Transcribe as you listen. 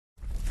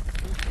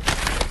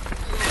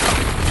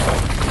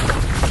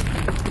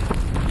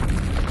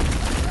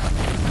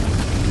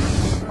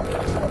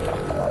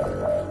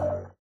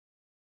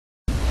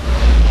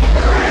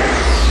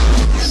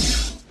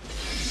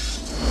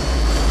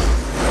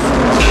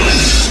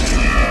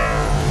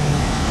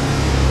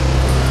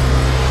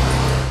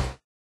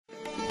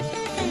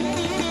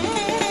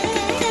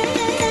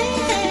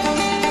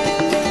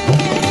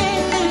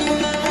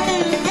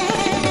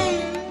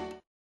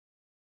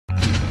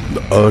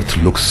Earth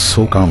looks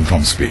so calm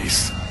from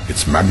space.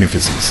 Its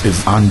magnificence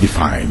is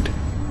undefined.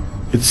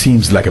 It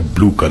seems like a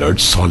blue-colored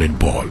solid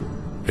ball.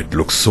 It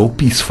looks so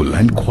peaceful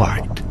and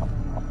quiet.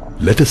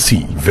 Let us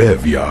see where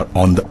we are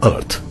on the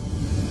Earth.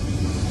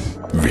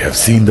 We have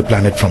seen the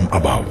planet from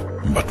above,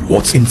 but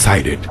what's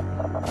inside it?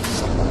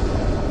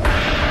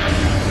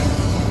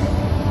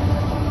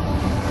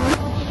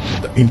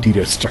 The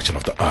interior structure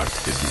of the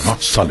Earth is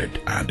not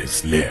solid and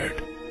is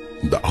layered.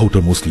 The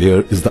outermost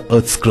layer is the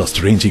Earth's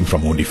crust, ranging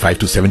from only 5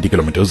 to 70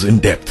 kilometers in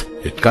depth.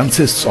 It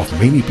consists of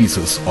many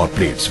pieces or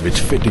plates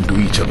which fit into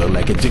each other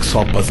like a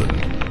jigsaw puzzle.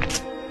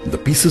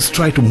 The pieces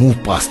try to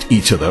move past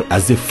each other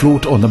as they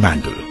float on the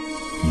mantle.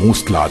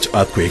 Most large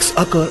earthquakes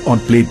occur on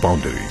plate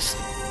boundaries.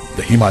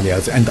 The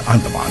Himalayas and the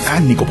Andaman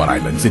and Nicobar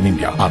Islands in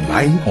India are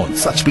lying on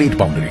such plate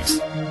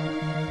boundaries.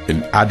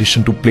 In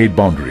addition to plate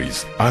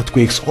boundaries,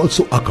 earthquakes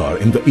also occur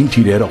in the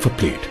interior of a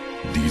plate.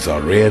 These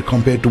are rare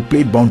compared to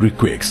plate boundary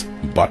quakes,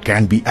 but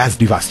can be as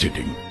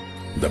devastating.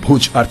 The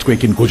Bhuj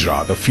earthquake in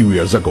Gujarat a few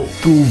years ago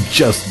proved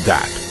just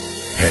that.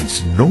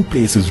 Hence, no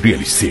place is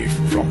really safe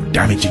from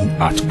damaging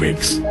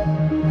earthquakes.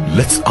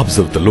 Let's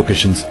observe the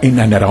locations in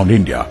and around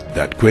India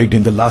that quaked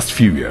in the last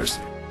few years.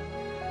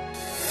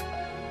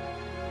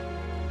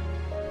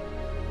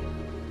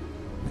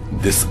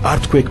 This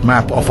earthquake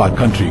map of our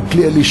country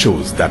clearly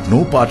shows that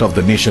no part of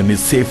the nation is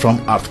safe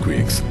from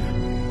earthquakes.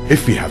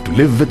 If we have to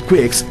live with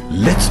quakes,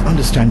 let's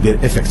understand their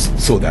effects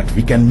so that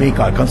we can make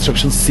our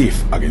construction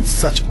safe against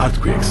such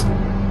earthquakes.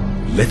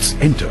 Let's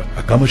enter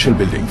a commercial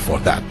building for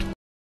that.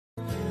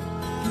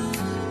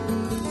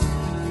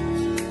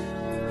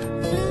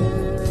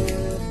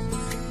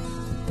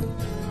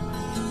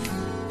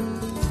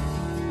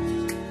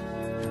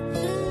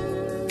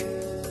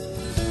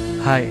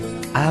 Hi,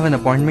 I have an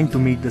appointment to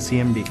meet the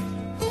CMD.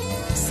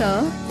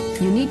 Sir,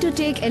 you need to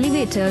take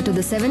elevator to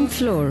the 7th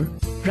floor.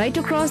 Right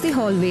across the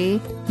hallway,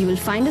 you will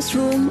find this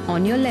room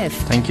on your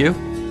left. Thank you.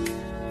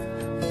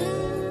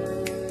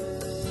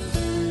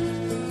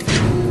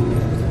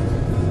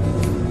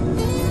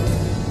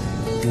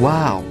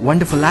 Wow,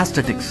 wonderful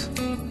aesthetics.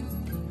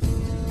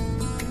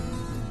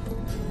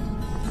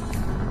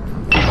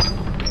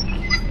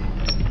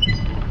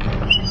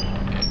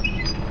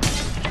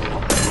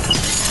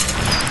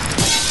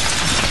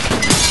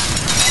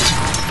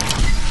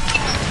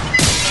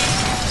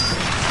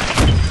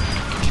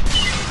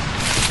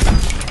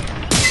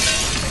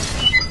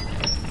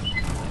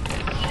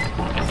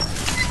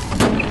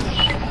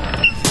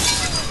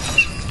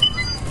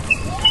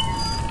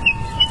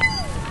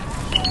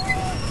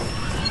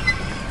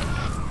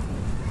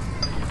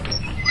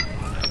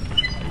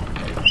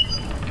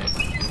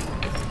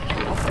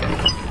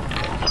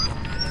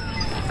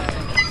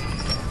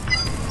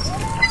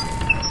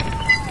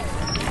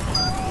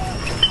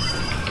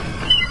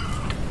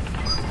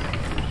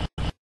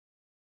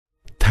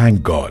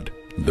 Thank God,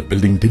 the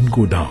building didn't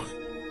go down.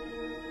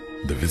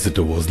 The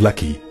visitor was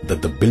lucky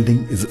that the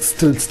building is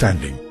still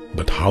standing.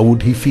 But how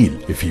would he feel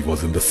if he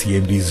was in the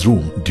CMD's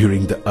room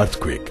during the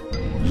earthquake?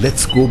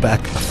 Let's go back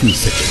a few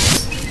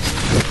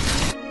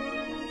seconds.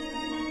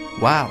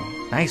 Wow,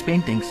 nice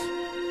paintings.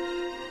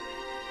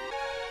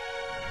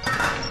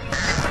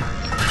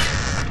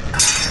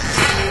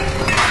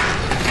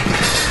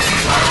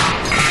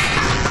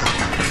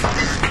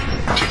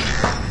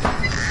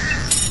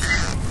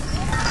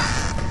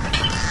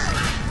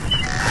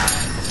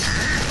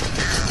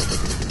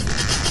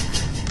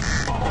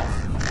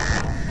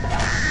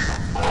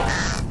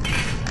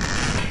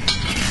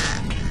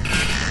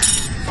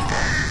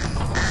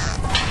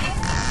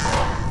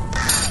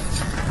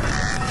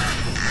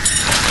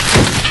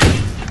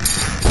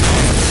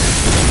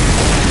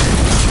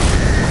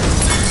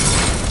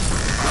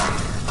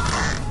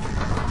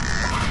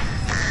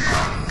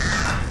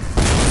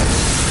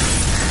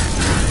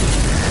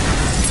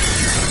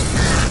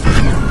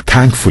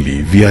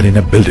 Thankfully, we are in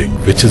a building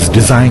which is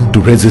designed to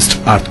resist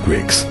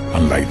earthquakes,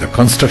 unlike the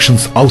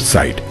constructions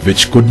outside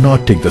which could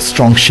not take the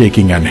strong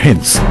shaking and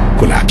hence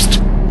collapsed.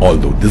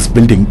 Although this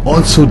building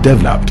also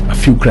developed a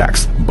few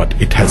cracks, but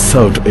it has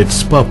served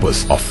its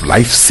purpose of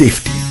life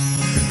safety.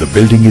 If the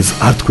building is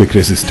earthquake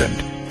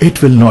resistant,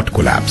 it will not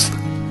collapse.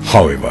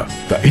 However,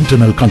 the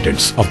internal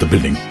contents of the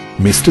building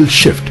may still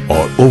shift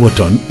or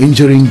overturn,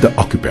 injuring the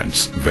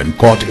occupants. When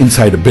caught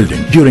inside a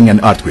building during an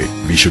earthquake,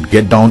 we should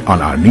get down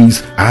on our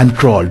knees and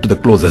crawl to the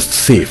closest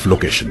safe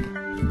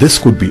location. This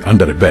could be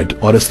under a bed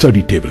or a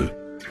study table,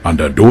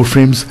 under door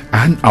frames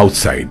and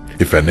outside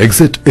if an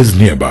exit is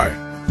nearby.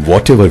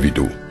 Whatever we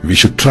do, we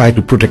should try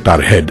to protect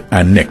our head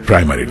and neck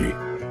primarily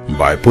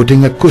by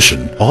putting a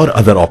cushion or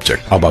other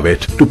object above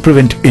it to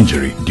prevent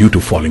injury due to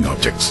falling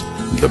objects.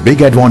 The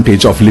big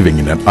advantage of living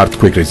in an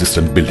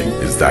earthquake-resistant building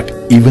is that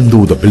even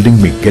though the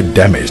building may get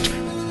damaged,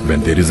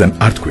 when there is an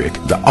earthquake,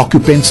 the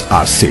occupants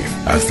are safe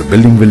as the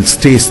building will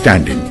stay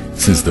standing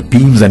since the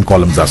beams and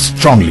columns are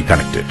strongly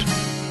connected.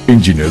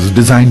 Engineers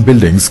design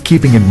buildings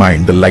keeping in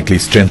mind the likely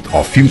strength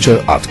of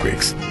future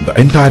earthquakes. The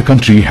entire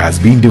country has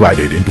been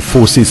divided into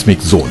 4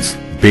 seismic zones.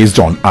 based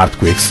on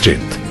earthquake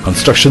strength.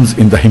 Constructions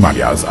in the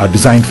Himalayas are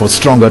designed for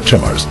stronger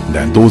tremors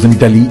than those in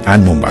Delhi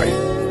and Mumbai.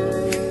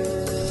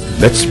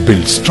 Let's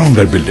build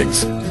stronger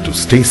buildings to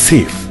stay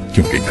safe,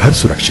 क्योंकि घर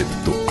सुरक्षित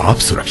तो आप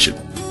सुरक्षित.